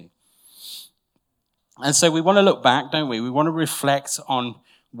ourselves to. And so we want to look back, don't we? We want to reflect on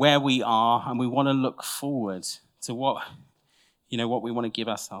where we are, and we want to look forward to what we want to give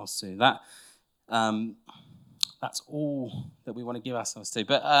ourselves to. That's all that we want to give ourselves to.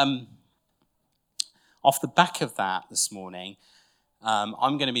 But off the back of that this morning,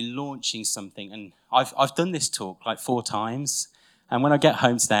 I'm going to be launching something, and I've done this talk like 4 times, and when I get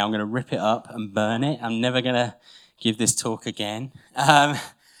home today, I'm going to rip it up and burn it. I'm never going to give this talk again. But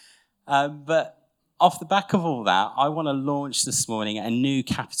off the back of all that, I want to launch this morning a new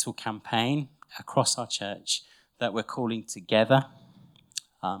capital campaign across our church that we're calling Together.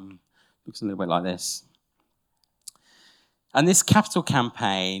 Looks a little bit like this. And this capital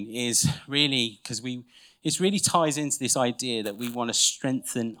campaign is really, it really ties into this idea that we want to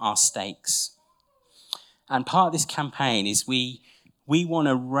strengthen our stakes. And part of this campaign is we want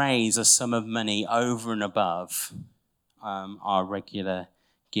to raise a sum of money over and above our regular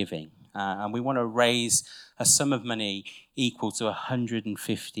giving. And we want to raise a sum of money equal to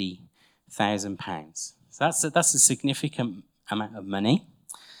 £150,000. So that's a significant amount of money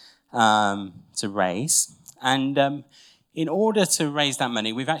to raise. And in order to raise that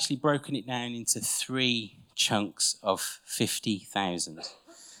money, we've actually broken it down into 3 chunks of 50,000.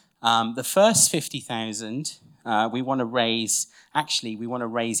 The first 50,000 we want to raise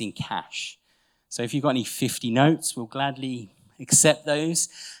in cash. So if you've got any 50 notes, we'll gladly accept those.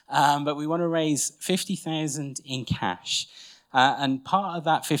 But we want to raise 50,000 in cash. And part of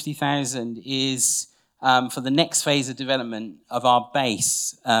that 50,000 is for the next phase of development of our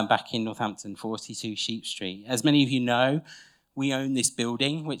base back in Northampton, 42 Sheep Street. As many of you know, we own this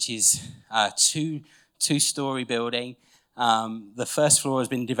building, which is a two-story building. The first floor has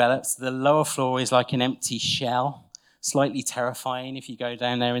been developed. The lower floor is like an empty shell, slightly terrifying if you go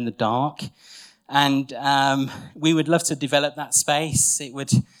down there in the dark. And we would love to develop that space. It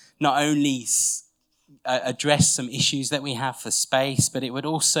would not only address some issues that we have for space, but it would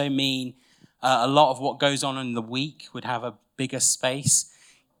also mean a lot of what goes on in the week would have a bigger space.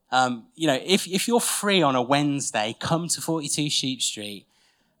 If you're free on a Wednesday, come to 42 Sheep Street.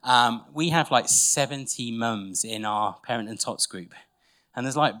 We have like 70 mums in our parent and tots group. And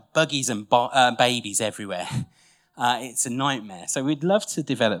there's like buggies and babies everywhere. It's a nightmare. So we'd love to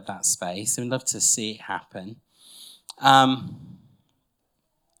develop that space and we'd love to see it happen.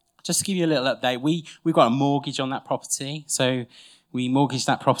 Just to give you a little update, we've got a mortgage on that property. So we mortgaged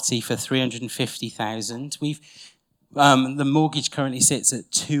that property for $350,000. The mortgage currently sits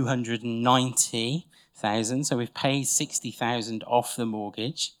at $290,000. So we've paid $60,000 off the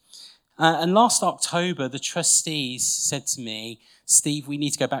mortgage. And last October, the trustees said to me, Steve, we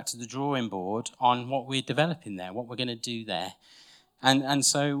need to go back to the drawing board on what we're developing there, what we're going to do there. And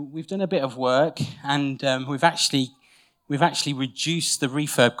so we've done a bit of work, and we've actually reduced the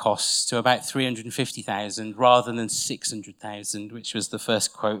refurb costs to about $350,000 rather than $600,000, which was the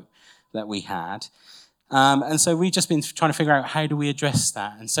first quote that we had. And so we've just been trying to figure out how do we address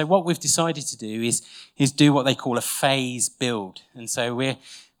that. And so what we've decided to do is do what they call a phase build. And so we're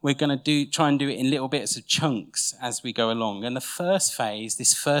going to try and do it in little bits of chunks as we go along. And the first phase,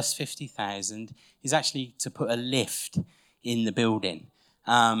 this first 50,000, is actually to put a lift in the building.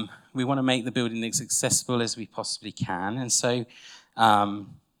 We want to make the building as accessible as we possibly can. And so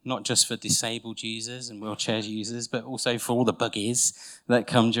not just for disabled users and wheelchair users, but also for all the buggies that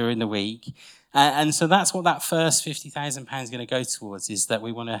come during the week. And so that's what that first £50,000 is going to go towards, is that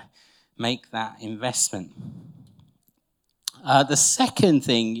we want to make that investment. The second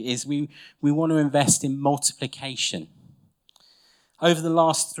thing is we want to invest in multiplication. Over the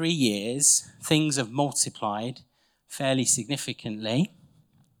last 3 years, things have multiplied fairly significantly.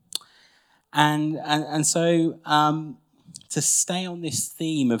 And so to stay on this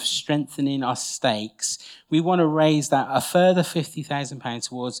theme of strengthening our stakes, we want to raise that a further £50,000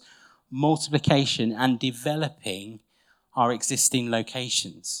 towards multiplication and developing our existing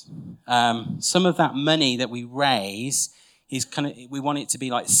locations. Some of that money that we raise is we want it to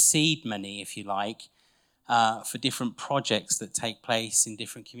be like seed money, if you like, for different projects that take place in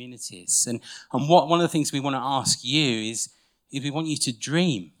different communities. And one of the things we want to ask you is we want you to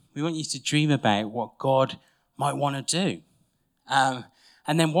dream. We want you to dream about what God might want to do. And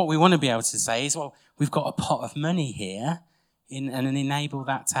then what we want to be able to say is, well, we've got a pot of money here and enable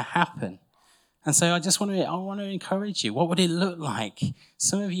that to happen. And so I want to encourage you. What would it look like?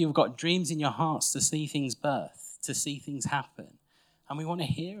 Some of you have got dreams in your hearts to see things birth, to see things happen. And we want to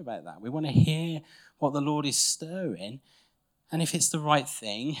hear about that. We want to hear what the Lord is stirring. And if it's the right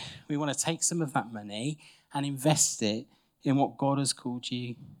thing, we want to take some of that money and invest it in what God has called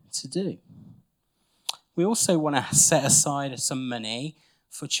you to do. We also want to set aside some money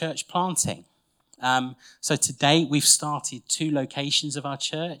for church planting. So to date, we've started 2 locations of our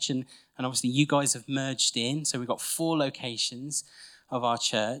church, and obviously you guys have merged in. So we've got 4 locations of our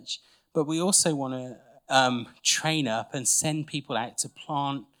church. But we also want to train up and send people out to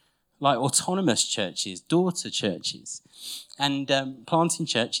plant like autonomous churches, daughter churches. And planting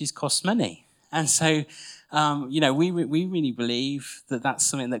churches costs money. And so, we really believe that that's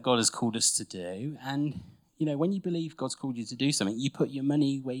something that God has called us to do. And, when you believe God's called you to do something, you put your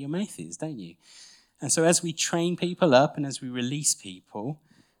money where your mouth is, don't you? And so as we train people up and as we release people,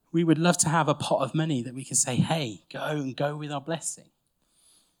 we would love to have a pot of money that we can say, hey, go with our blessing.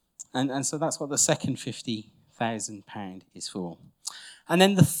 And so that's what the second £50,000 is for. And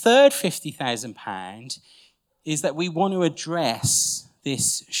then the third £50,000 is that we want to address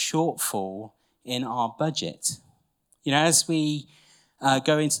this shortfall in our budget. As we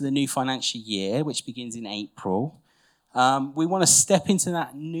go into the new financial year, which begins in April, we want to step into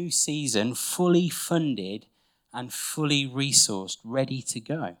that new season fully funded and fully resourced, ready to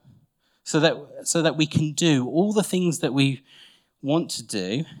go, so that we can do all the things that we want to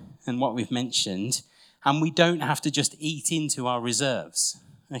do and what we've mentioned, and we don't have to just eat into our reserves.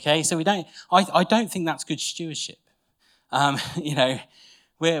 Okay, so I don't think that's good stewardship.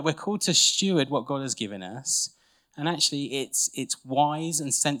 We're called to steward what God has given us, and actually it's wise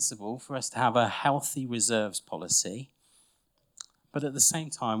and sensible for us to have a healthy reserves policy. But at the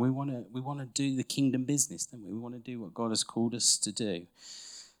same time, we want to do the kingdom business, don't we? We want to do what God has called us to do,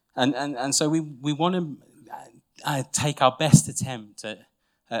 and so we want to take our best attempt at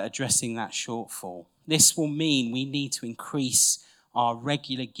addressing that shortfall. This will mean we need to increase our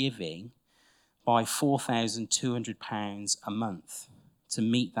regular giving by £4,200 a month to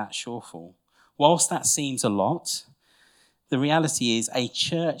meet that shortfall. Whilst that seems a lot, the reality is a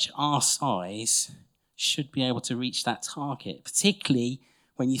church our size should be able to reach that target, particularly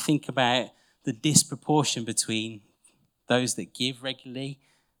when you think about the disproportion between those that give regularly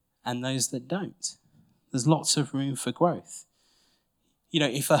and those that don't. There's lots of room for growth.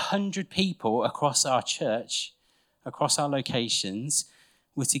 If 100 people across our church, across our locations,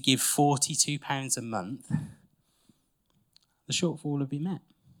 were to give £42 a month, the shortfall would be met.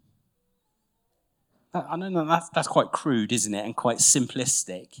 I know that's quite crude, isn't it, and quite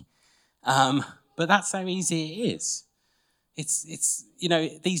simplistic. But that's how easy it is. It's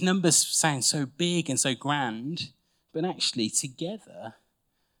these numbers sound so big and so grand, but actually together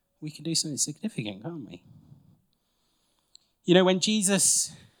we can do something significant, can't we? When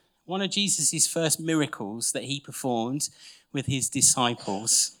one of Jesus' first miracles that he performed with his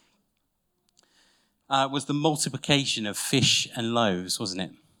disciples was the multiplication of fish and loaves, wasn't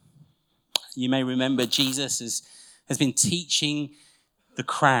it? You may remember Jesus has been teaching the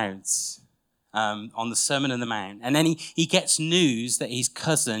crowds on the Sermon on the Mount. And then he gets news that his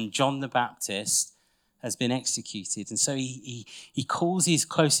cousin, John the Baptist, has been executed. And so he calls his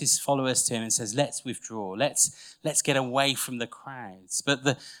closest followers to him and says, let's withdraw. Let's get away from the crowds. But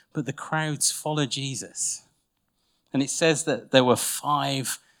the crowds follow Jesus. And it says that there were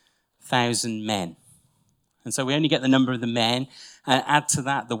 5,000 men. And so we only get the number of the men, and add to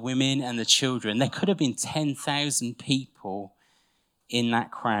that the women and the children. There could have been 10,000 people in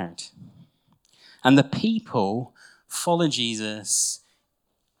that crowd. And the people follow Jesus,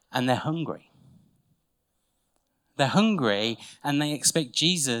 and they're hungry. They're hungry, and they expect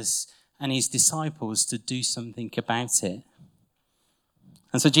Jesus and his disciples to do something about it.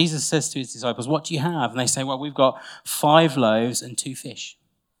 And so Jesus says to his disciples, what do you have? And they say, well, we've got 5 loaves and 2 fish.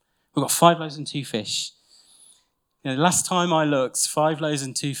 We've got 5 loaves and 2 fish. You know, last time I looked, 5 loaves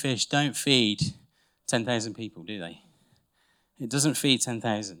and 2 fish don't feed 10,000 people, do they? It doesn't feed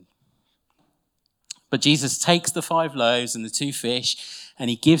 10,000. But Jesus takes the 5 loaves and the 2 fish and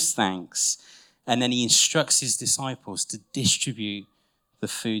he gives thanks. And then he instructs his disciples to distribute the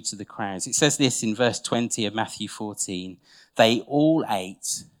food to the crowds. It says this in verse 20 of Matthew 14. They all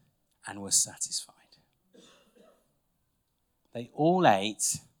ate and were satisfied. They all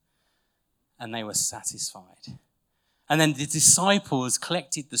ate and they were satisfied. And then the disciples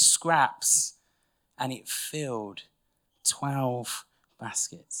collected the scraps and it filled 12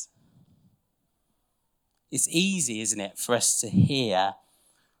 baskets. It's easy, isn't it, for us to hear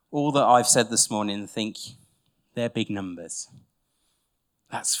all that I've said this morning and think they're big numbers.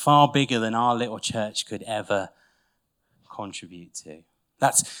 That's far bigger than our little church could ever contribute to.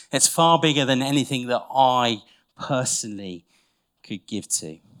 It's far bigger than anything that I personally could give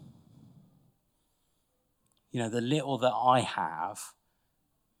to. You know, the little that I have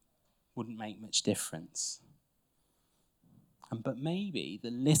wouldn't make much difference. But maybe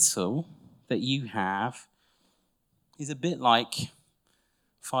the little that you have is a bit like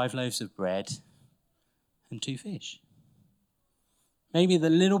 5 loaves of bread and 2 fish. Maybe the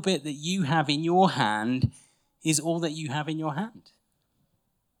little bit that you have in your hand is all that you have in your hand.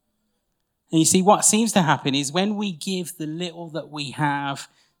 And you see, what seems to happen is when we give the little that we have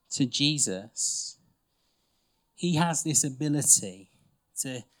to Jesus, he has this ability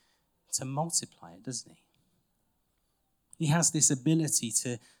to multiply it, doesn't he? He has this ability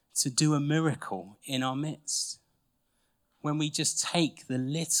to do a miracle in our midst. When we just take the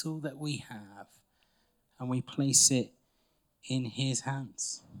little that we have and we place it in his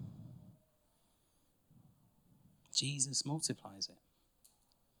hands. Jesus multiplies it.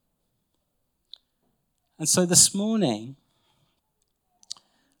 And so this morning,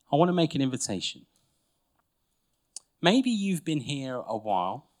 I want to make an invitation. Maybe you've been here a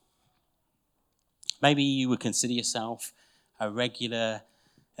while. Maybe you would consider yourself a regular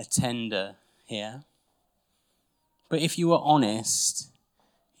attender here. But if you are honest,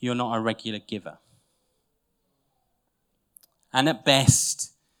 you're not a regular giver. And at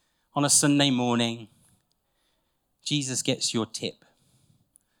best, on a Sunday morning, Jesus gets your tip.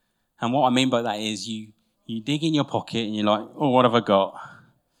 And what I mean by that is you dig in your pocket and you're like, oh, what have I got?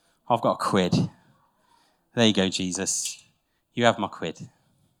 I've got £1. There you go, Jesus. You have my £1.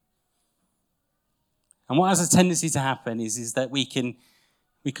 And what has a tendency to happen is that we can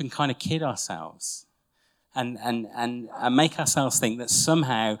kind of kid ourselves and make ourselves think that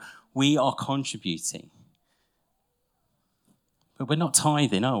somehow we are contributing. But we're not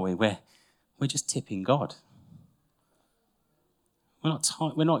tithing, are we? We're just tipping God.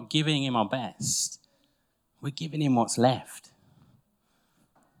 We're not giving him our best. We're giving him what's left.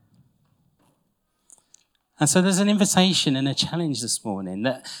 And so there's an invitation and a challenge this morning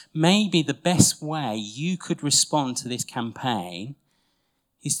that maybe the best way you could respond to this campaign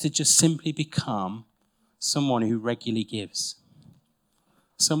is to just simply become someone who regularly gives.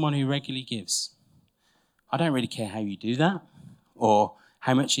 Someone who regularly gives. I don't really care how you do that, or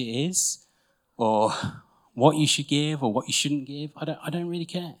how much it is, or what you should give or what you shouldn't give. I don't really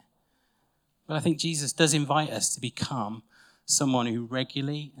care. But I think Jesus does invite us to become someone who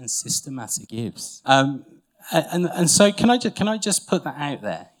regularly and systematically gives. And so can I just put that out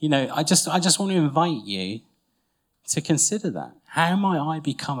there? You know, I just want to invite you to consider that. How might I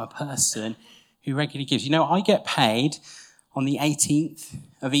become a person who regularly gives? You know, I get paid on the 18th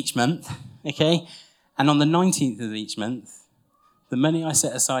of each month, okay? And on the 19th of each month, the money I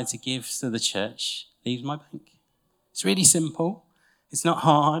set aside to give to the church leaves my bank. It's really simple. It's not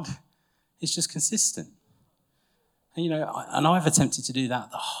hard. It's just consistent. And, you know, I've attempted to do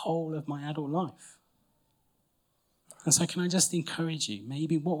that the whole of my adult life. And so can I just encourage you,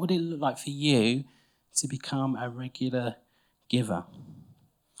 maybe what would it look like for you to become a regular giver?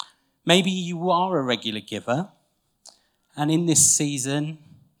 Maybe you are a regular giver, and in this season,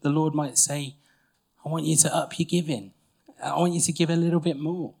 the Lord might say, I want you to up your giving. I want you to give a little bit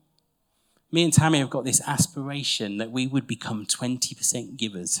more. Me and Tammy have got this aspiration that we would become 20%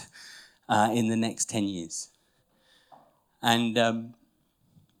 givers in the next 10 years. And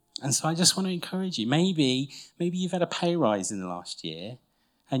so I just want to encourage you. Maybe you've had a pay rise in the last year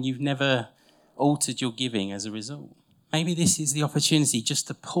and you've never altered your giving as a result. Maybe this is the opportunity just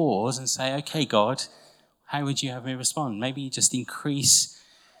to pause and say, okay, God, how would you have me respond? Maybe you just increase,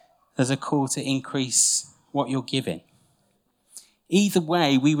 there's a call to increase what you're giving. Either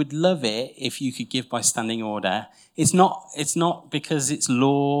way, we would love it if you could give by standing order. It's not because it's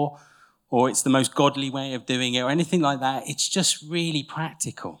law or it's the most godly way of doing it or anything like that. It's just really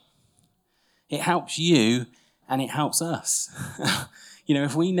practical. It helps you and it helps us.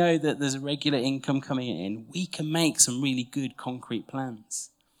 If we know that there's a regular income coming in, we can make some really good concrete plans.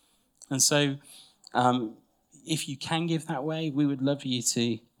 And so if you can give that way, we would love you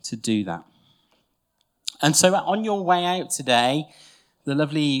to do that. And so on your way out today, the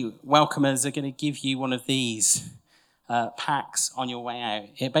lovely welcomers are going to give you one of these packs on your way out.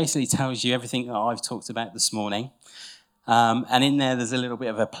 It basically tells you everything that I've talked about this morning. And in there's a little bit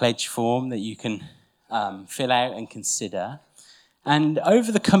of a pledge form that you can fill out and consider. And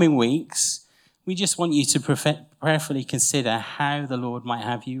over the coming weeks, we just want you to prayerfully consider how the Lord might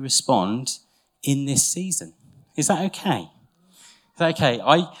have you respond in this season. Is that okay? Is that okay?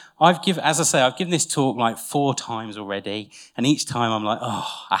 I've given this talk like 4 times already, and each time I'm like,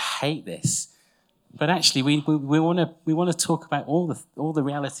 oh, I hate this. But actually, we want to talk about all the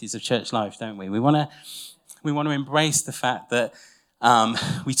realities of church life, don't we? We want to embrace the fact that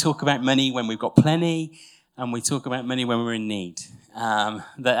we talk about money when we've got plenty, and we talk about money when we're in need. That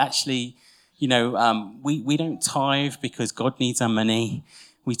actually, we don't tithe because God needs our money.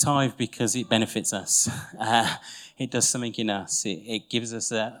 We tithe because it benefits us. It does something in us. It gives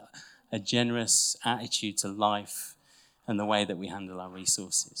us a generous attitude to life and the way that we handle our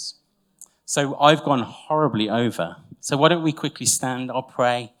resources. So I've gone horribly over. So why don't we quickly stand? I'll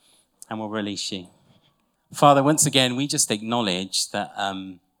pray and we'll release you. Father, once again, we just acknowledge that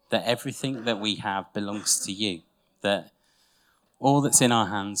everything that we have belongs to you. That all that's in our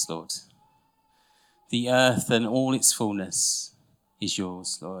hands, Lord, the earth and all its fullness is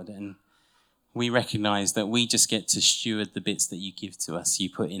yours, Lord. And we recognize that we just get to steward the bits that you give to us, you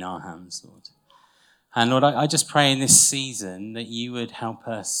put in our hands, Lord. And Lord, I just pray in this season that you would help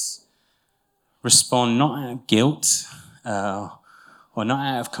us respond not out of guilt or not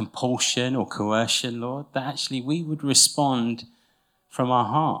out of compulsion or coercion, Lord, that actually we would respond from our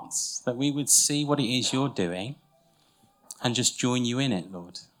hearts, that we would see what it is you're doing and just join you in it,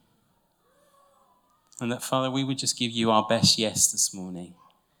 Lord. And that, Father, we would just give you our best yes this morning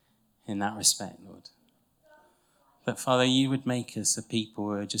in that respect, Lord. That, Father, you would make us a people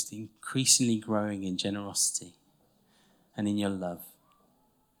who are just increasingly growing in generosity and in your love.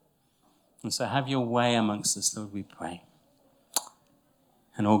 And so have your way amongst us, Lord, we pray.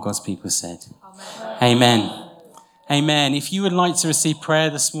 And all God's people said, Amen. Amen. Amen. If you would like to receive prayer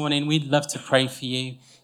this morning, we'd love to pray for you.